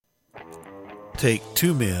Take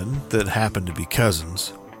two men that happen to be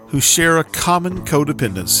cousins who share a common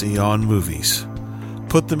codependency on movies.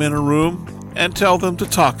 Put them in a room and tell them to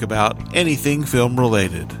talk about anything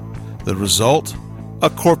film-related. The result? A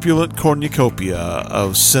corpulent cornucopia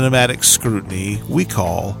of cinematic scrutiny we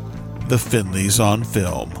call the Finleys on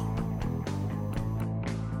Film.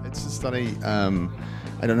 It's just funny.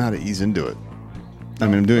 I don't know how to ease into it. I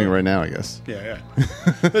mean, I'm doing it right now, I guess. Yeah.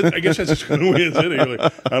 I guess that's just kind of the way it's in. You're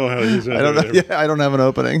like, I don't know how to use it. I don't have an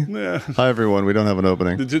opening. Yeah. Hi, everyone. We don't have an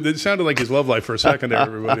opening. It sounded like his love life for a second there,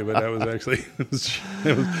 everybody, but that was actually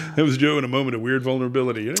it was Joe in a moment of weird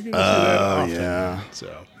vulnerability. You don't get to see that often. Yeah.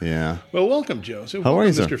 So yeah. Well, welcome, Joe. So how are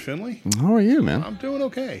you, Mr. Finley? How are you, man? I'm doing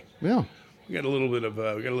okay. Yeah. We got a little bit of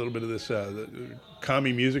this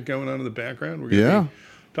commie music going on in the background. We're gonna be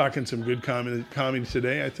talking some good comedy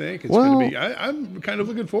today, I think. It's going to be. I'm kind of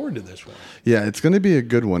looking forward to this one. Yeah, it's going to be a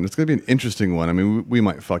good one. It's going to be an interesting one. I mean, we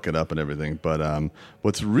might fuck it up and everything, but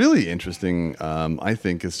what's really interesting, I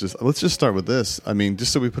think, is let's just start with this. I mean,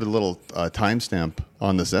 just so we put a little timestamp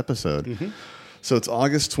on this episode. Mm-hmm. So it's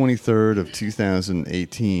August 23rd of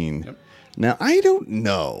 2018. Yep. Now, I don't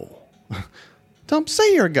know. Don't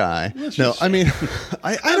say you're a guy. I mean,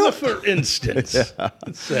 I don't. For instance,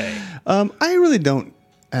 let's say. I really don't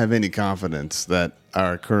have any confidence that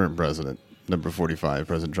our current president, number 45,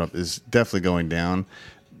 President Trump, is definitely going down.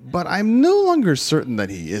 But I'm no longer certain that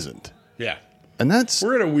he isn't. Yeah. And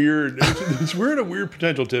we're at a weird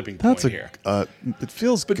potential tipping point here. It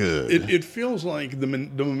feels good. It feels like the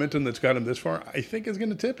momentum that's got him this far, I think, is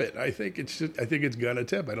going to tip it. I think it's going to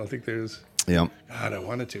tip. I don't think there's. Yeah. God, I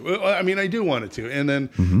want it to. Well, I mean, I do want it to. And then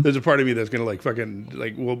there's a part of me that's going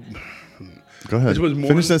to Go ahead.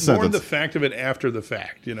 Finish that sentence. More the fact of it after the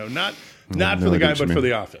fact, not for the guy, but for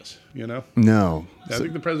the office, No. I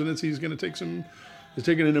think the presidency is going to take it's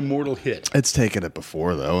taken an immortal hit. It's taken it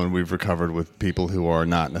before, though, and we've recovered with people who are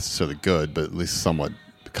not necessarily good, but at least somewhat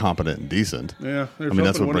competent and decent. Yeah. I mean,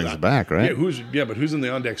 that's what brings it back, right? Yeah, but who's in the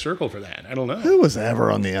on-deck circle for that? I don't know. Who was ever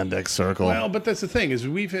on the on-deck circle? Well, but that's the thing, is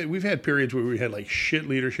we've had periods where we had, like, shit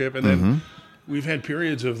leadership, and then we've had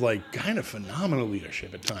periods of, like, kind of phenomenal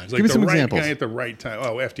leadership at times. Like, give me some right examples. Guy at the right time.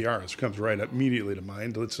 Oh, FDR comes right up immediately to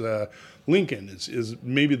mind. Lincoln is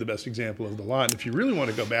maybe the best example of the lot. And if you really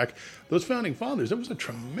want to go back, those founding fathers, there was a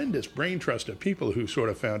tremendous brain trust of people who sort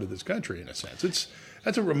of founded this country, in a sense.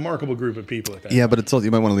 That's a remarkable group of people at that time. But it's also,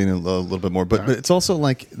 you might want to lean in a little bit more. But it's also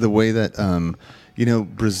like the way that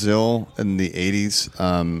Brazil in the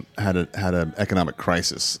 80s had an economic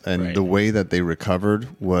crisis, and the way that they recovered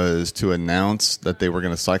was to announce that they were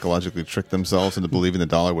going to psychologically trick themselves into believing the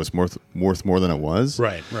dollar was worth more than it was.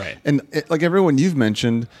 Right. And like everyone you've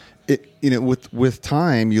mentioned, with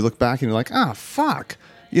time, you look back and you're like, fuck.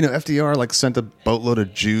 FDR like sent a boatload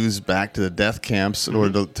of Jews back to the death camps in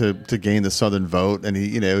order to gain the Southern vote, and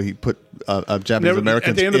he put Japanese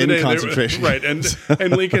Americans in concentration. Right, and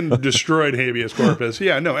Lincoln destroyed habeas corpus.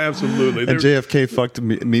 Yeah, no, absolutely. And JFK fucked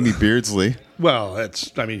Mimi Beardsley. Well,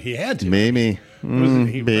 he had to. Mimi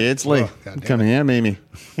Beardsley, come here, Mimi.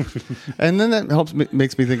 And then that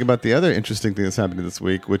makes me think about the other interesting thing that's happening this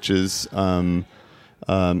week, which is Asia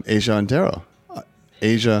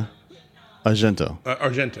Argento.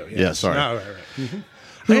 Argento, yes. Yeah, sorry. Right.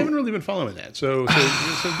 Mm-hmm. I haven't really been following that, so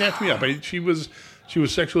catch me up. She was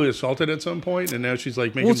sexually assaulted at some point, and now she's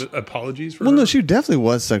like making apologies for her? No, she definitely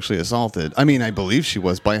was sexually assaulted. I mean, I believe she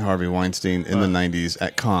was by Harvey Weinstein in the 90s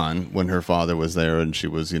at Cannes when her father was there and she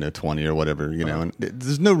was, 20 or whatever, and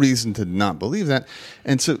there's no reason to not believe that.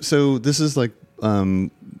 And so this is like, a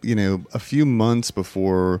few months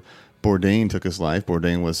before Bourdain took his life.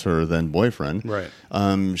 Bourdain was her then boyfriend. Right.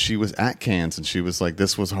 She was at Cannes, and she was like,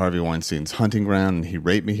 "This was Harvey Weinstein's hunting ground, and he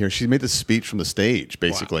raped me here." She made this speech from the stage,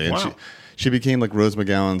 basically, and she became like Rose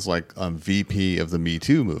McGowan's like VP of the Me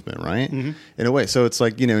Too movement, right? Mm-hmm. In a way. So it's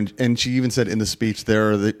like, and she even said in the speech, there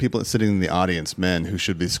are the people sitting in the audience, men who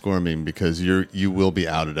should be squirming because you will be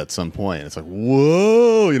outed at some point. And it's like,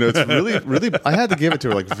 whoa, it's really, really. I had to give it to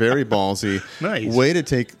her, like very ballsy, nice way to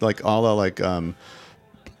take like all the like.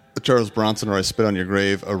 Charles Bronson or I Spit on Your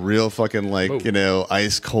Grave, a real fucking like,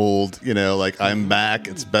 ice cold, like I'm back.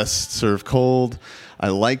 It's best served cold. I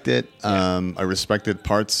liked it. I respected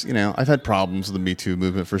parts. I've had problems with the Me Too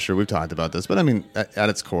movement for sure. We've talked about this, but I mean, at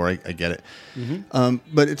its core, I get it. Mm-hmm.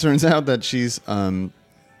 But it turns out that she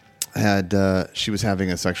was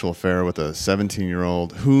having a sexual affair with a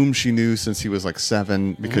 17-year-old whom she knew since he was like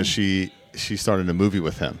 7 because she started a movie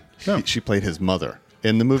with him. Oh. She played his mother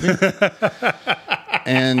in the movie.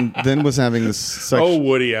 And then was having this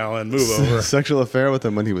Woody Allen, move over. sexual affair with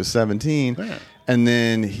him when he was 17. Yeah. And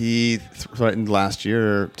then he threatened last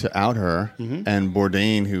year to out her, and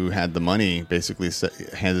Bourdain, who had the money, basically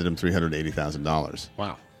handed him $380,000.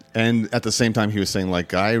 Wow. And at the same time, he was saying,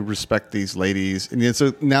 like, I respect these ladies. And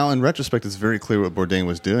so now, in retrospect, it's very clear what Bourdain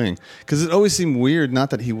was doing. Because it always seemed weird, not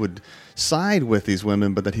that he would side with these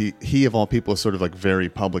women, but that he of all people, is sort of, like, very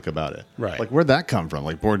public about it. Right. Like, where'd that come from?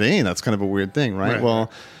 Like, Bourdain, that's kind of a weird thing, right?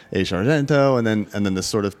 Well, Asia Argento, and then this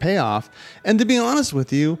sort of payoff. And to be honest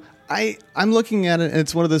with you, I'm looking at it, and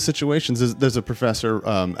it's one of those situations. There's a professor,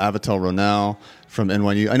 Avital Ronell, from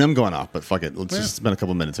NYU. I know I'm going off, but fuck it. Let's just spend a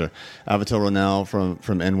couple minutes here. Avital Ronell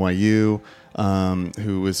from NYU,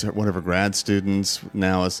 who was one of her grad students,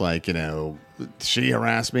 now is like, she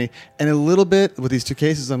harassed me. And a little bit with these two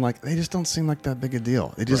cases, I'm like, they just don't seem like that big a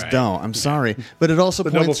deal. They just don't. I'm sorry. But it also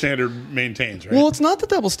the double standard maintains, right? Well, it's not the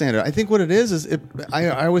double standard. I think what it is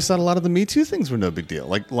I always thought a lot of the Me Too things were no big deal.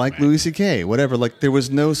 Like Louis C.K., whatever. Like, there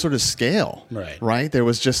was no sort of scale. Right? There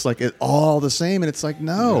was just like it all the same. And it's like,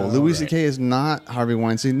 no, Louis C.K. is not Harvey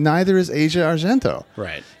Weinstein. Neither is Asia Argento.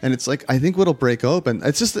 Right. And it's like, I think what'll break open,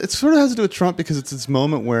 it sort of has to do with Trump, because it's this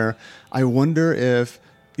moment where I wonder if,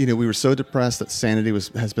 we were so depressed that sanity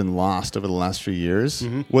has been lost over the last few years,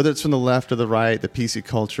 whether it's from the left or the right, the PC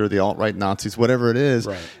culture, the alt-right Nazis, whatever it is.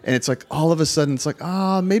 Right. And it's like, all of a sudden, it's like,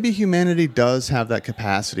 maybe humanity does have that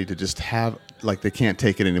capacity to just have, like, they can't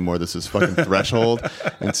take it anymore. This is fucking threshold,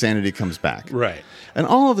 and sanity comes back. Right. And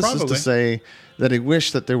all of this is to say that I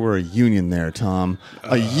wish that there were a union there, Tom.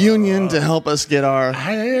 A union to help us get our...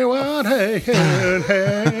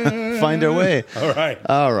 find our way. All right.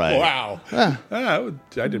 Wow. I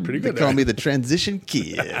did pretty good. They call me the transition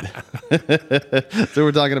kid. So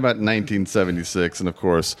we're talking about 1976, and of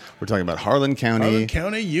course, we're talking about Harlan County. Harlan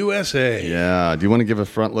County, USA. Yeah. Do you want to give a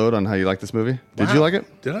front load on how you like this movie? Did you like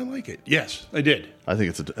it? Did I like it? Yes, I did. I think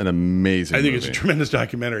it's an amazing movie. It's a tremendous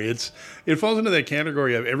documentary. It falls into that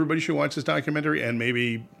category of everybody should watch this documentary, and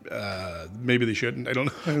maybe they shouldn't. I don't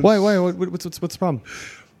know. Why? What's the problem?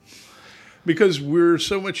 Because we're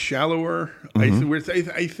so much shallower. I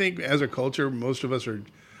think as a culture, most of us are.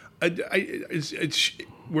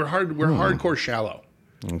 We're hardcore shallow.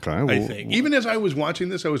 Okay. I think even as I was watching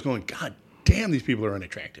this, I was going, God damn, these people are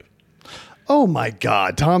unattractive. Oh my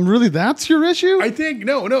God, Tom! Really, that's your issue? I think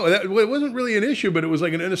no, it wasn't really an issue, but it was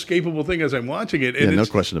like an inescapable thing as I'm watching it. And no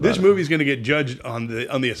question about it. This movie's going to get judged on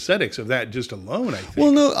the aesthetics of that just alone. I think.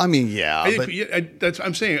 Well, no, I mean,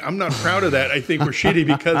 I'm saying I'm not proud of that. I think we're shitty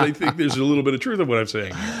because I think there's a little bit of truth in what I'm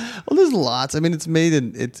saying. Well, there's lots. I mean, it's made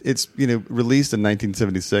it's released in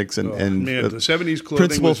 1976, and the 70s clothing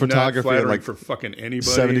principal was photography not like for fucking anybody.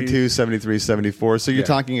 72, 73, 74. So you're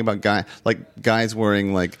talking about guys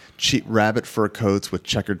wearing like cheap rabbit fur coats with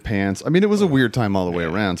checkered pants. I mean, it was a weird time all the way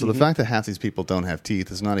around. So the fact that half these people don't have teeth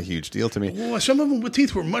is not a huge deal to me. Well, some of them with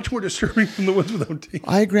teeth were much more disturbing than the ones without teeth.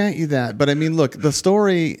 I grant you that, but I mean, look, the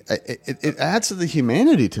story it adds to the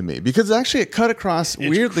humanity to me, because actually it cut across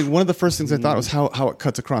weirdly. One of the first things I thought was how it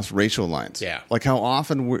cuts across racial lines. Yeah, like how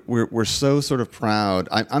often we're so sort of proud.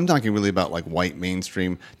 I'm talking really about like white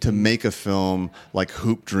mainstream to make a film like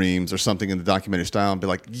Hoop Dreams or something in the documentary style and be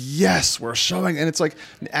like, yes, we're showing, and it's like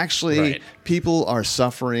actually people are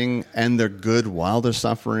suffering and they're good while they're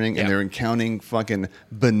suffering, and they're encountering fucking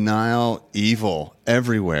banal evil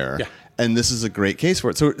everywhere. Yeah. And this is a great case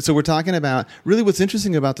for it. So we're talking about, really what's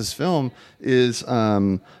interesting about this film is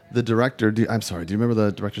the director. Do you remember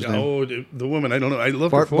the director's name? Oh, the woman. I don't know. I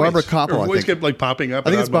love her voice. Barbara Koppel. Her voice kept like popping up.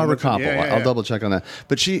 I think it's Barbara Koppel. Yeah. I'll double check on that.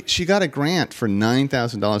 But she got a grant for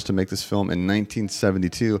 $9,000 to make this film in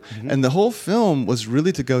 1972, and the whole film was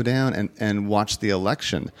really to go down and watch the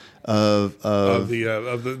election of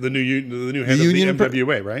the new head of the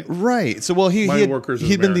MWA, right? Right. So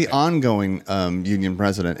he'd been the ongoing union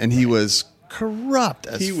president, and he was corrupt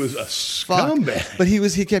as he was a scumbag. But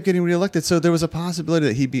he kept getting reelected, so there was a possibility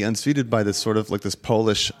that he'd be unseated by this sort of like this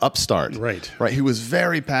Polish upstart, right? He was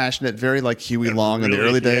very passionate, very like Huey Long in the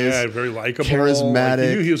early days, very likable, charismatic. Like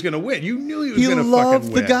you knew he was going to win. You knew he was going to fucking win. He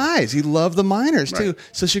loved the guys. He loved the miners too.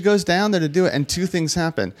 So she goes down there to do it, and two things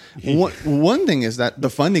happen. One thing is that the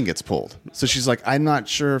funding gets pulled. So she's like, I'm not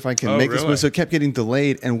sure if I can make this movie. So it kept getting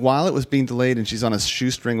delayed, and while it was being delayed, and she's on a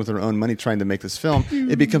shoestring with her own money trying to make this film,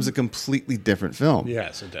 it becomes a completely different film.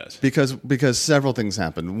 Yes, it does. Because several things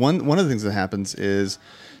happen. One of the things that happens is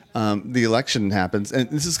the election happens, and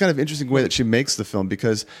this is kind of interesting way that she makes the film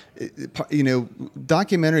because,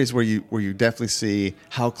 documentaries where you definitely see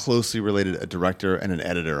how closely related a director and an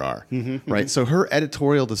editor are, right? So her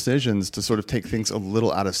editorial decisions to sort of take things a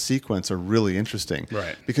little out of sequence are really interesting,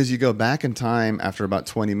 right? Because you go back in time after about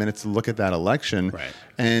 20 minutes to look at that election, right?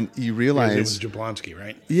 And you realize it was Jablonski,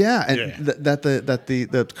 right? Yeah, and that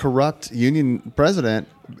the corrupt union president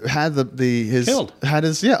had killed. Had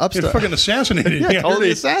his upstart fucking assassinated.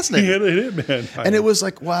 Totally assassinated. He had a hitman. And it was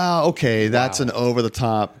like, wow, okay, that's an over the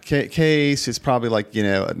top case. It's probably like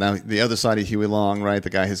now the other side of Huey Long, right?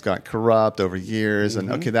 The guy who's got corrupt over years,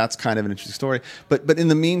 and okay, that's kind of an interesting story. But in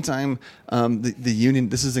the meantime, the union.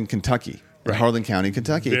 This is in Kentucky. Right. Harlan County,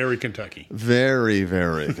 Kentucky. Very Kentucky. Very,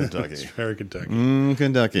 very Kentucky. It's very Kentucky.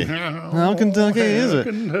 Kentucky. How Kentucky is it?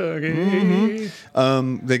 Kentucky.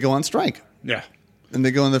 They go on strike. Yeah. And they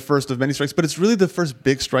go on the first of many strikes, but it's really the first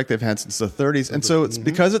big strike they've had since the 30s. And so it's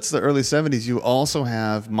because it's the early 70s, you also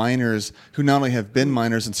have miners who not only have been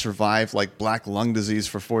miners and survived like black lung disease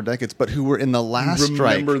for 4 decades, but who were in the last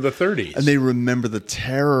strike. Remember the 30s. And they remember the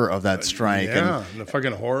terror of that strike. And the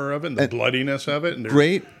fucking horror of it and the bloodiness of it. And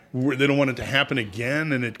great. They don't want it to happen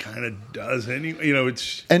again, and it kind of does.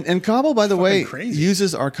 It's and Kabul, by the way, crazy.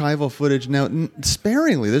 Uses archival footage now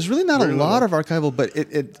sparingly. There's really not a lot of archival, but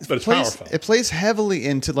it's powerful. It plays heavily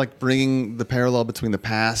into like bringing the parallel between the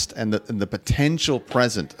past and the potential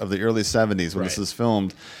present of the early 70s when this is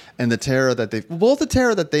filmed, and the terror that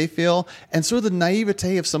they feel, and sort of the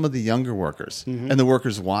naivete of some of the younger workers and the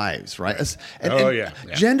workers' wives, right? And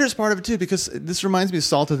gender's part of it too, because this reminds me of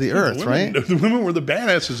Salt of the Earth, right? The women were the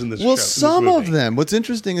badasses in this. Well, show, some of them. What's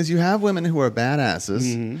interesting is you have women who are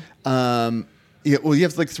badasses. You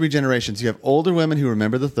have like 3 generations. You have older women who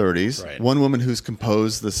remember the 30s. Right. One woman who's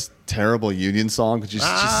composed this terrible Union song because she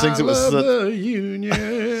sings it with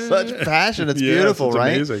such passion. It's beautiful, it's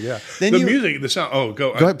right? Amazing, yeah. Then the sound. Oh,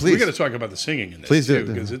 go ahead, please. We got to talk about the singing in this, please too,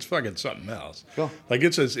 because it's fucking something else. Go. Like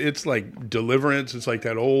it's like Deliverance. It's like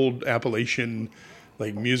that old Appalachian.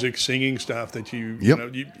 Like music singing stuff that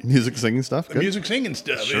music singing stuff. Good. Music singing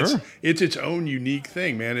stuff. Sure. It's its own unique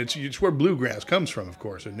thing, man. It's where bluegrass comes from, of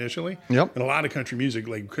course, initially. Yep. And a lot of country music,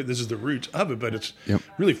 like this is the roots of it. But it's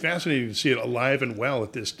really fascinating to see it alive and well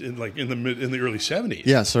at this, in the early 70s.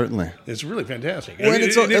 Yeah, certainly. It's really fantastic. Well,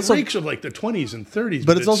 it reeks of like the 20s and 30s.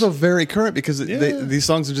 But it's also very current because these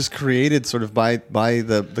songs are just created sort of by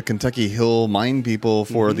the Kentucky Hill mine people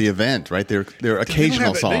for the event, right? They're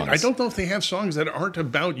occasional songs. I don't know if they have songs that aren't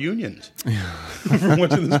about unions. From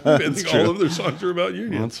watching this movie, I think all of their songs are about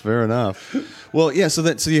unions. Well, that's fair enough. Well, yeah. So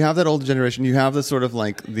you have that older generation. You have the sort of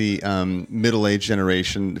like the middle-aged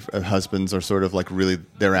generation. Husbands are sort of like really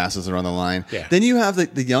their asses are on the line. Yeah. Then you have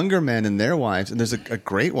the younger men and their wives, and there's a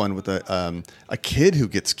great one with a kid who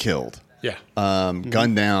gets killed. Yeah.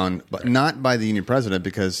 Gunned down, but not by the union president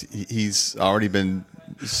because he's already been.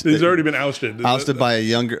 He's already been ousted. Ousted by a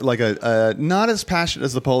younger, like a not as passionate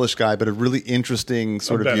as the Polish guy, but a really interesting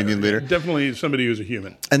sort of union leader. Definitely somebody who's a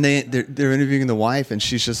human. And they're interviewing the wife, and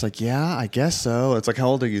she's just like, "Yeah, I guess so." It's like, "How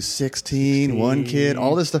old are you? 16, 1 kid,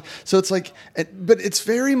 all this stuff." So it's like, but it's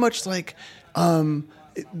very much like the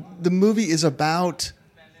movie is about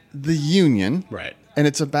the union, right? And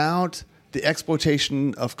it's about the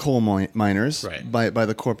exploitation of coal miners by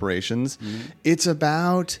the corporations. It's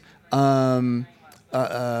about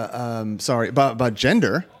about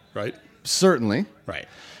gender, right? Certainly, right.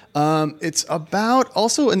 It's about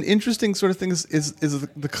also an interesting sort of thing is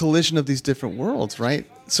the collision of these different worlds, right?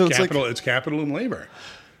 So it's capital and labor.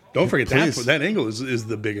 Don't forget that angle is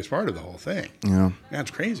the biggest part of the whole thing. Yeah,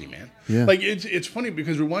 that's crazy, man. Yeah, like it's funny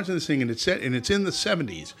because we're watching this thing and it's in the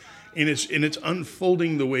 70s. And it's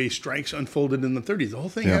unfolding the way strikes unfolded in the 30s. The whole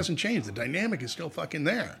thing hasn't changed. The dynamic is still fucking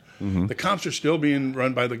there. The cops are still being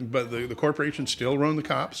run by the corporations still run the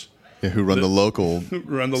cops. Yeah, who run the local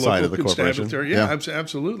side of the corporation.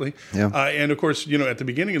 Absolutely. Yeah. And of course, at the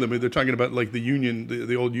beginning of the movie, they're talking about like the union,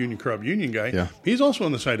 the old union, corrupt union guy. Yeah. He's also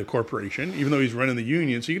on the side of corporation, even though he's running the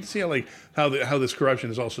union. So you get to see how this corruption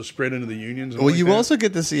is also spread into the unions. And you also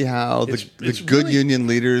get to see how the good union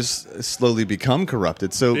leaders slowly become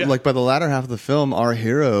corrupted. So like by the latter half of the film, our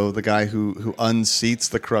hero, the guy who unseats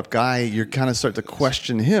the corrupt guy, you kind of start to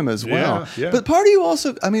question him as well. Yeah. But part of you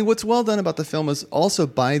also, I mean, what's well done about the film is also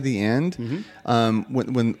by the end,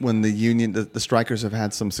 when the union, the strikers have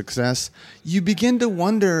had some success, you begin to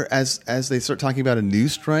wonder as they start talking about a new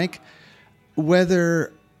strike,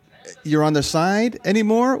 whether you're on their side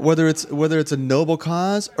anymore, whether it's a noble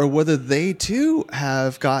cause or whether they too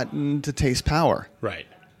have gotten to taste power. Right.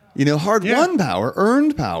 Hard-won power,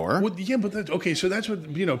 earned power. Well, yeah, but okay. So that's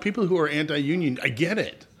what people who are anti-union. I get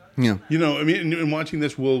it. Yeah. You know, I mean, and watching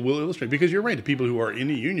this will illustrate, because you're right. The people who are in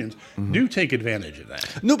the unions do take advantage of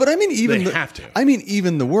that. No, but I mean, even They have to. I mean,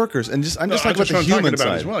 even the workers, and I'm just talking about the human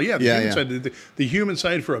side as well. Yeah, the human side. The human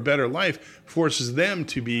side for a better life forces them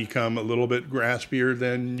to become a little bit graspier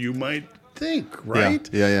than you might think, right?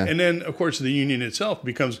 Yeah. And then, of course, the union itself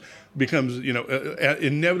becomes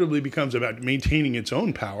inevitably becomes about maintaining its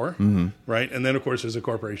own power, right? And then, of course, there's a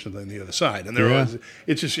corporation on the other side, and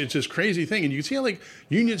it's this crazy thing. And you can see how like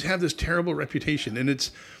unions have this terrible reputation, and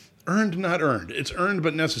it's earned, not earned. It's earned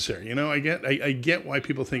but necessary. You know, I get why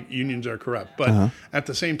people think unions are corrupt, but at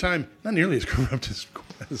the same time, not nearly as corrupt as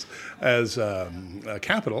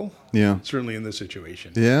capital. Yeah, certainly in this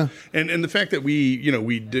situation. Yeah, and the fact that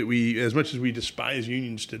we as much as we despise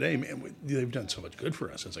unions today, man, they've done so much good for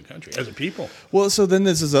us as a country, as a people. Well, so then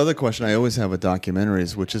there's this other question I always have with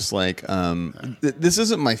documentaries, which is like, this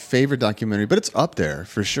isn't my favorite documentary, but it's up there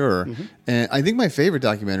for sure. And I think my favorite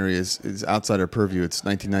documentary is outside our purview. It's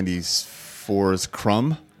 1994's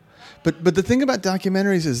Crumb. But the thing about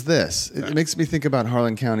documentaries is this. It makes me think about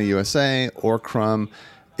Harlan County, USA, or Crumb.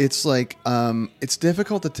 It's like, it's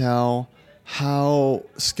difficult to tell how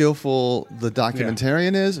skillful the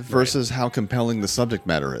documentarian is versus how compelling the subject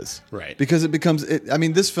matter is. Right. Because it becomes, I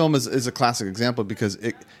mean, this film is a classic example because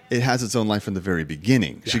it has its own life from the very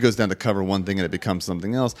beginning. Yeah. She goes down to cover one thing and it becomes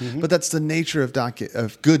something else. But that's the nature of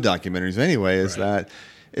good documentaries anyway, is that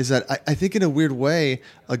I think in a weird way,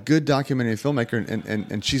 a good documentary filmmaker,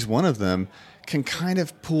 and she's one of them, can kind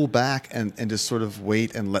of pull back and just sort of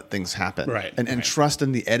wait and let things happen. And trust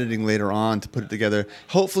in the editing later on to put it together,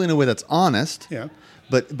 hopefully in a way that's honest,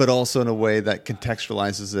 but also in a way that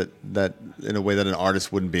contextualizes it that in a way that an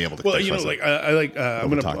artist wouldn't be able to. Well, you know, like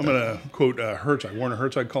I'm gonna quote Herzog. Werner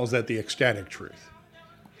Herzog calls that the ecstatic truth.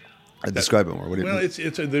 Describe it more. What do you mean?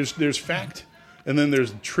 There's fact. And then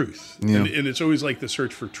there's truth, and it's always like the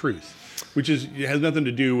search for truth, which it has nothing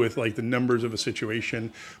to do with like the numbers of a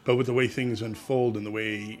situation, but with the way things unfold and the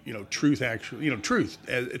way truth as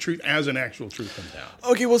an actual truth comes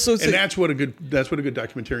out. Okay, well, that's what a good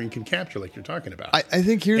documentarian can capture, like you're talking about. I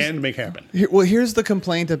think and make happen. Here's the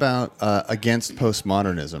complaint about against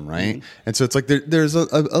postmodernism, right? And so it's like there's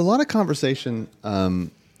a lot of conversation.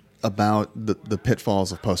 About the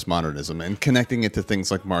pitfalls of postmodernism and connecting it to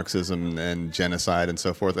things like Marxism and genocide and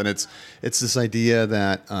so forth. And it's this idea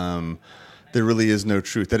that there really is no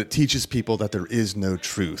truth, that it teaches people that there is no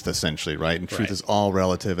truth, essentially, right? And truth is all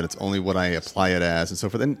relative, and it's only what I apply it as and so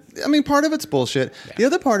forth. And I mean, part of it's bullshit. Yeah. The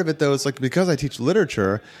other part of it, though, is like because I teach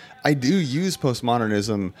literature, I do use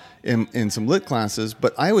postmodernism in some lit classes,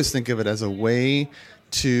 but I always think of it as a way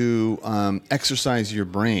to exercise your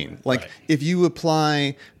brain. Like if you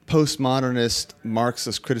apply postmodernist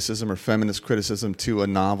Marxist criticism or feminist criticism to a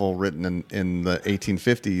novel written in the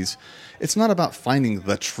 1850s, it's not about finding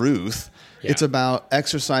the truth. Yeah. It's about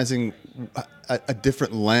exercising a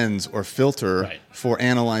different lens or filter for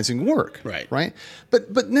analyzing work. Right.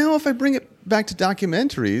 But now if I bring it back to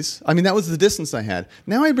documentaries, I mean, that was the distance I had.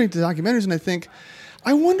 Now I bring it to documentaries and I think,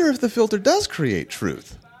 I wonder if the filter does create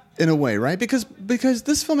truth. In a way, right? Because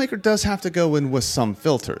this filmmaker does have to go in with some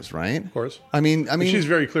filters, right? Of course. I mean, she's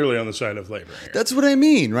very clearly on the side of labor here. That's what I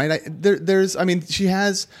mean, right? There's a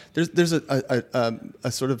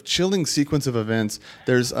sort of chilling sequence of events.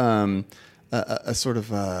 There's a sort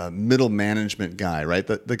of middle management guy, right?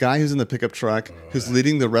 The guy who's in the pickup truck, who's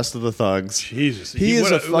leading the rest of the thugs. Jesus, he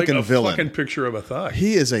is a fucking villain. Fucking picture of a thug.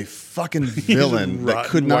 He is a fucking villain that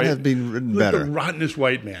could not have been written better. The rottenest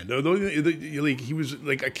white man. He was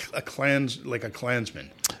like a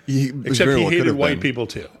Klansman. Except he hated white people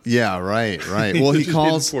too. Yeah, right. Well, he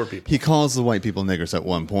calls the white people niggers at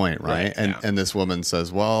one point, right? And this woman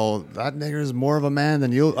says, "Well, that nigger is more of a man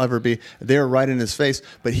than you'll ever be." They're right in his face,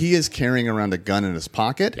 but he is carrying around a gun in his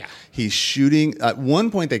pocket. Yeah. He's shooting. At one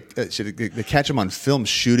point, they catch him on film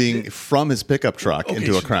shooting from his pickup truck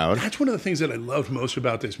into a crowd. That's one of the things that I loved most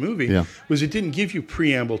about this movie was it didn't give you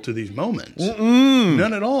preamble to these moments.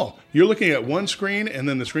 None at all. You're looking at one screen, and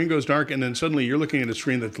then the screen goes dark, and then suddenly you're looking at a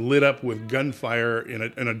screen that's lit up with gunfire in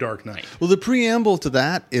a dark night. Well, the preamble to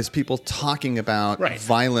that is people talking about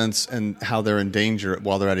violence and how they're in danger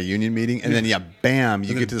while they're at a union meeting, and then bam,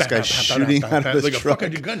 you get to this guy shooting out of his truck,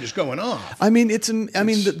 like a fucking gun just going off. I mean,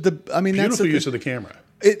 beautiful use of the camera.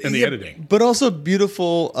 And the editing, but also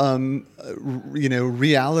beautiful,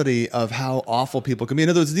 reality of how awful people can be. In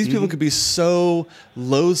other words, these people could be so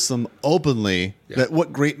loathsome openly that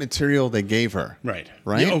what great material they gave her. Right.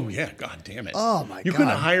 Oh yeah, God damn it. Oh my God. You couldn't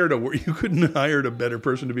have hired a better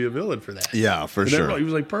person to be a villain for that. Yeah, for sure. He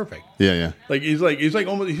was like perfect. Yeah. Like he's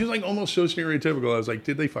almost so stereotypical. I was like,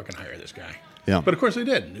 did they fucking hire this guy? Yeah. But of course they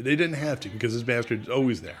didn't. They didn't have to because this bastard's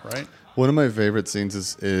always there, right? One of my favorite scenes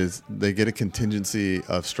is they get a contingency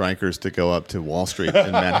of strikers to go up to Wall Street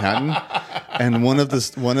in Manhattan, and one of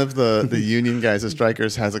the union guys, the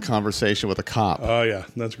strikers, has a conversation with a cop. Oh yeah,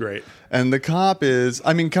 that's great. And the cop is,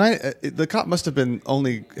 I mean, the cop must have been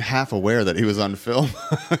only half aware that he was on film.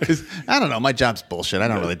 Because I don't know, my job's bullshit. I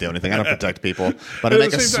don't really do anything. I don't protect people, but I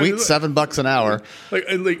make a sweet $7 an hour.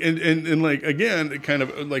 Like again, kind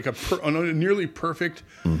of like a nearly perfect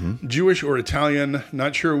Jewish or Italian,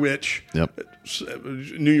 not sure which. Yep.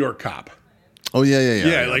 New York cop. Oh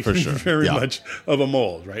yeah, like for sure. Very much of a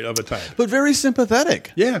mold, right? Of a type. But very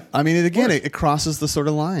sympathetic. Yeah. I mean, it crosses the sort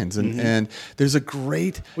of lines, and there's a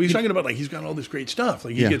great. Well, he's talking about like he's got all this great stuff.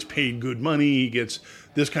 Like he gets paid good money, he gets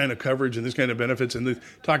this kind of coverage and this kind of benefits, and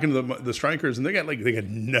talking to the strikers, and they got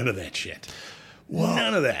none of that shit. Well,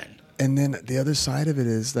 none of that. And then the other side of it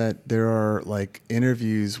is that there are like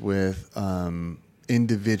interviews with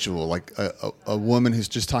individual, like a woman who's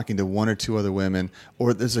just talking to one or two other women,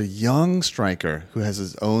 or there's a young striker who has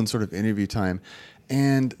his own sort of interview time.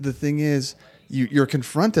 And the thing is, you're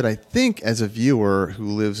confronted, I think, as a viewer who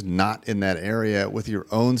lives not in that area with your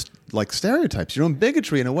own like stereotypes, your own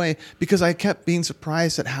bigotry in a way, because I kept being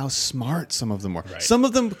surprised at how smart some of them were. Right. Some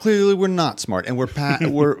of them clearly were not smart and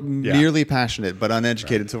were merely passionate but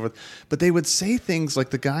uneducated and so forth. But they would say things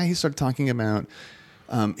like the guy he started talking about.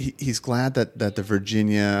 He's glad that the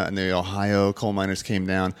Virginia and the Ohio coal miners came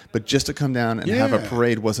down, but just to come down and have a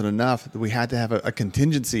parade wasn't enough. We had to have a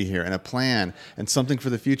contingency here and a plan and something for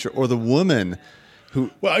the future. Or the woman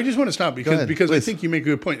who... Well, I just want to stop because I think you make a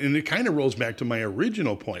good point, and it kind of rolls back to my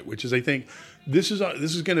original point, which is I think this is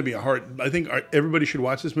going to be a hard... I think everybody should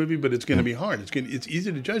watch this movie, but it's going to be hard. It's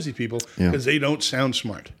easy to judge these people because they don't sound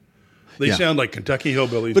smart. They sound like Kentucky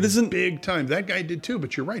hillbillies, but big time. That guy did too.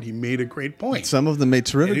 But you're right; he made a great point. Some of them made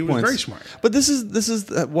terrific points. He was very smart. But this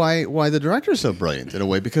is why the director is so brilliant in a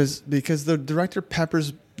way, because the director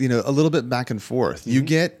peppers a little bit back and forth. You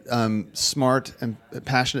get smart and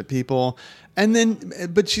passionate people,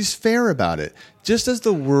 but she's fair about it. Just as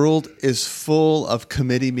the world is full of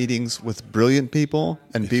committee meetings with brilliant people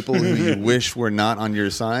and people who you wish were not on your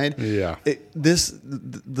side, the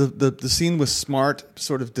scene with smart,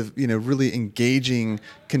 sort of really engaging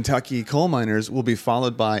Kentucky coal miners will be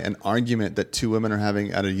followed by an argument that two women are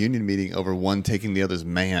having at a union meeting over one taking the other's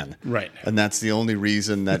man. Right. And that's the only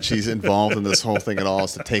reason that she's involved in this whole thing at all,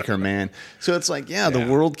 is to take her man. So it's like, the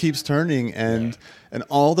world keeps turning, and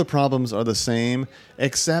all the problems are the same,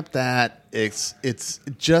 except that it's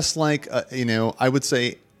just like I would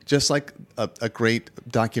say just like a great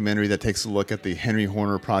documentary that takes a look at the Henry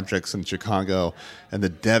Horner projects in Chicago and the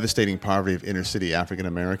devastating poverty of inner city African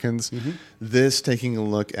Americans. This taking a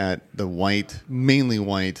look at the mainly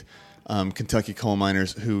white Kentucky coal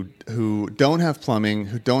miners who don't have plumbing,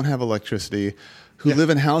 who don't have electricity, who live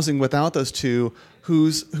in housing without those two,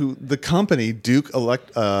 who the company Duke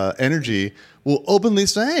Energy will openly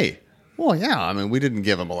say, well, yeah, I mean, we didn't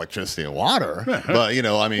give them electricity and water, but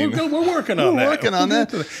I mean, we're working on that. We're working on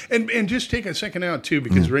that. And just take a second out too,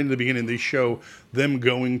 because right in the beginning they show them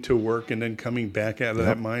going to work and then coming back out of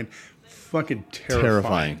that mine. Fucking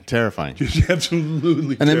terrifying. Just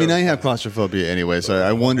absolutely. And I mean, I have claustrophobia anyway, so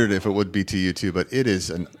I wondered if it would be to you too. But it is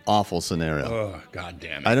an awful scenario. Oh, God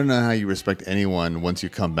damn it! I don't know how you respect anyone once you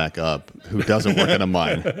come back up who doesn't work in a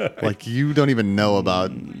mine. Like, you don't even know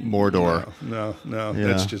about Mordor. No,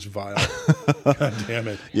 that's just vile. God damn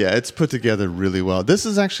it! Yeah, it's put together really well. This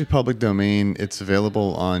is actually public domain. It's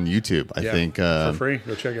available on YouTube, I think. For free.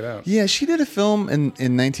 Go check it out. Yeah, she did a film in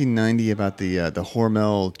 1990 about the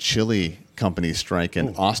Hormel chili company strike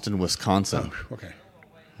in Austin, Wisconsin. Oh, okay.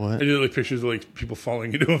 What? I did pictures of people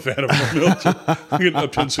falling into a vat of milk. Get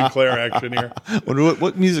Upton Sinclair action here.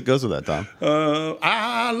 What music goes with that, Tom?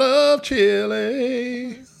 I love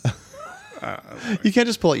chili. You can't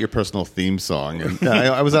just pull out your personal theme song. And,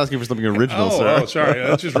 I was asking for something original, sir. Oh, sorry.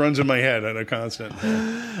 That just runs in my head on a constant.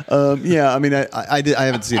 I mean, I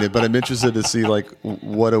haven't seen it, but I'm interested to see like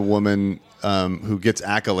what a woman who gets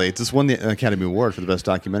accolades. This won the Academy Award for the best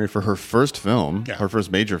documentary for her first film, her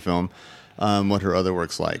first major film. What her other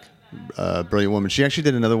work's like. Brilliant woman. She actually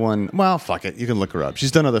did another one. Well, fuck it. You can look her up. She's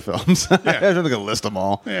done other films. I'm not going to list them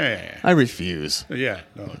all. Yeah. I refuse. Yeah.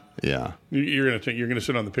 No. Yeah. You're gonna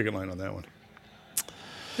sit on the picket line on that one.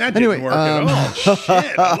 That didn't work at all.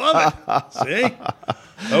 Shit, I love it.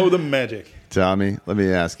 See? Oh, the magic. Tommy, let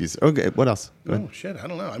me ask you. Okay, what else? Oh, shit, I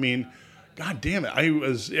don't know. I mean, God damn it.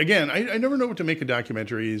 I never know what to make of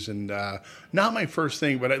documentaries, and not my first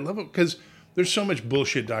thing, but I love it because There's so much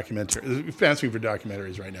bullshit documentary. Fasting for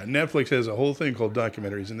documentaries right now. Netflix has a whole thing called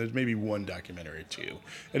documentaries, and there's maybe one documentary or two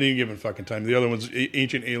at any given fucking time. The other one's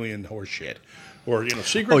ancient alien horse shit. Or,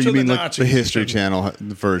 secrets of you mean the like Nazis. the History Channel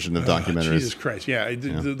version of documentaries? Jesus Christ, yeah.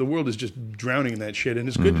 The world is just drowning in that shit, and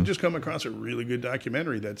it's good to just come across a really good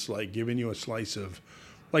documentary that's like giving you a slice of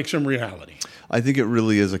like some reality. I think it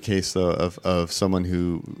really is a case, though, of someone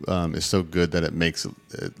who is so good that it makes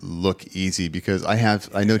it look easy. Because I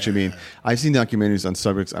know what you mean. I've seen documentaries on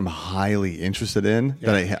subjects I'm highly interested in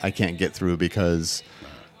that I can't get through because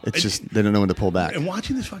it's just they don't know when to pull back. And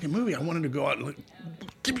watching this fucking movie, I wanted to go out and like,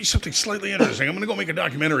 give me something slightly interesting. I'm going to go make a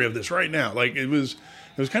documentary of this right now. Like it was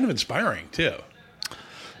kind of inspiring too.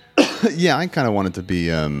 Yeah, I kind of wanted to be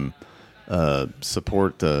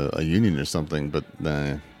support a union or something, but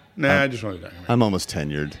I just wanted to. I'm almost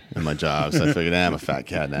tenured in my job, so I figured, I'm a fat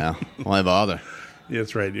cat now. Why bother? Yeah,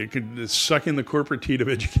 that's right. You could suck in the corporate teat of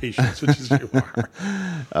education, which is your are.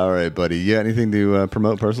 All right, buddy. You got anything to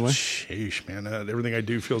promote personally? Sheesh, man. Everything I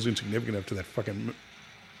do feels insignificant up to that fucking.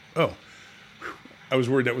 Oh, I was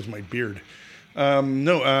worried that was my beard. Go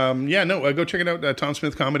check it out.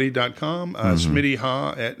 TomSmithComedy.com. Smitty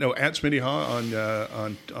Ha at Smitty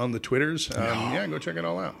Ha on the Twitters. Go check it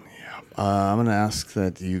all out. I'm going to ask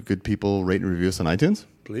that you good people rate and review us on iTunes.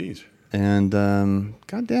 Please. And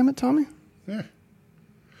God damn it, Tommy. Yeah.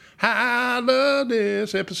 I love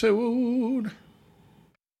this episode.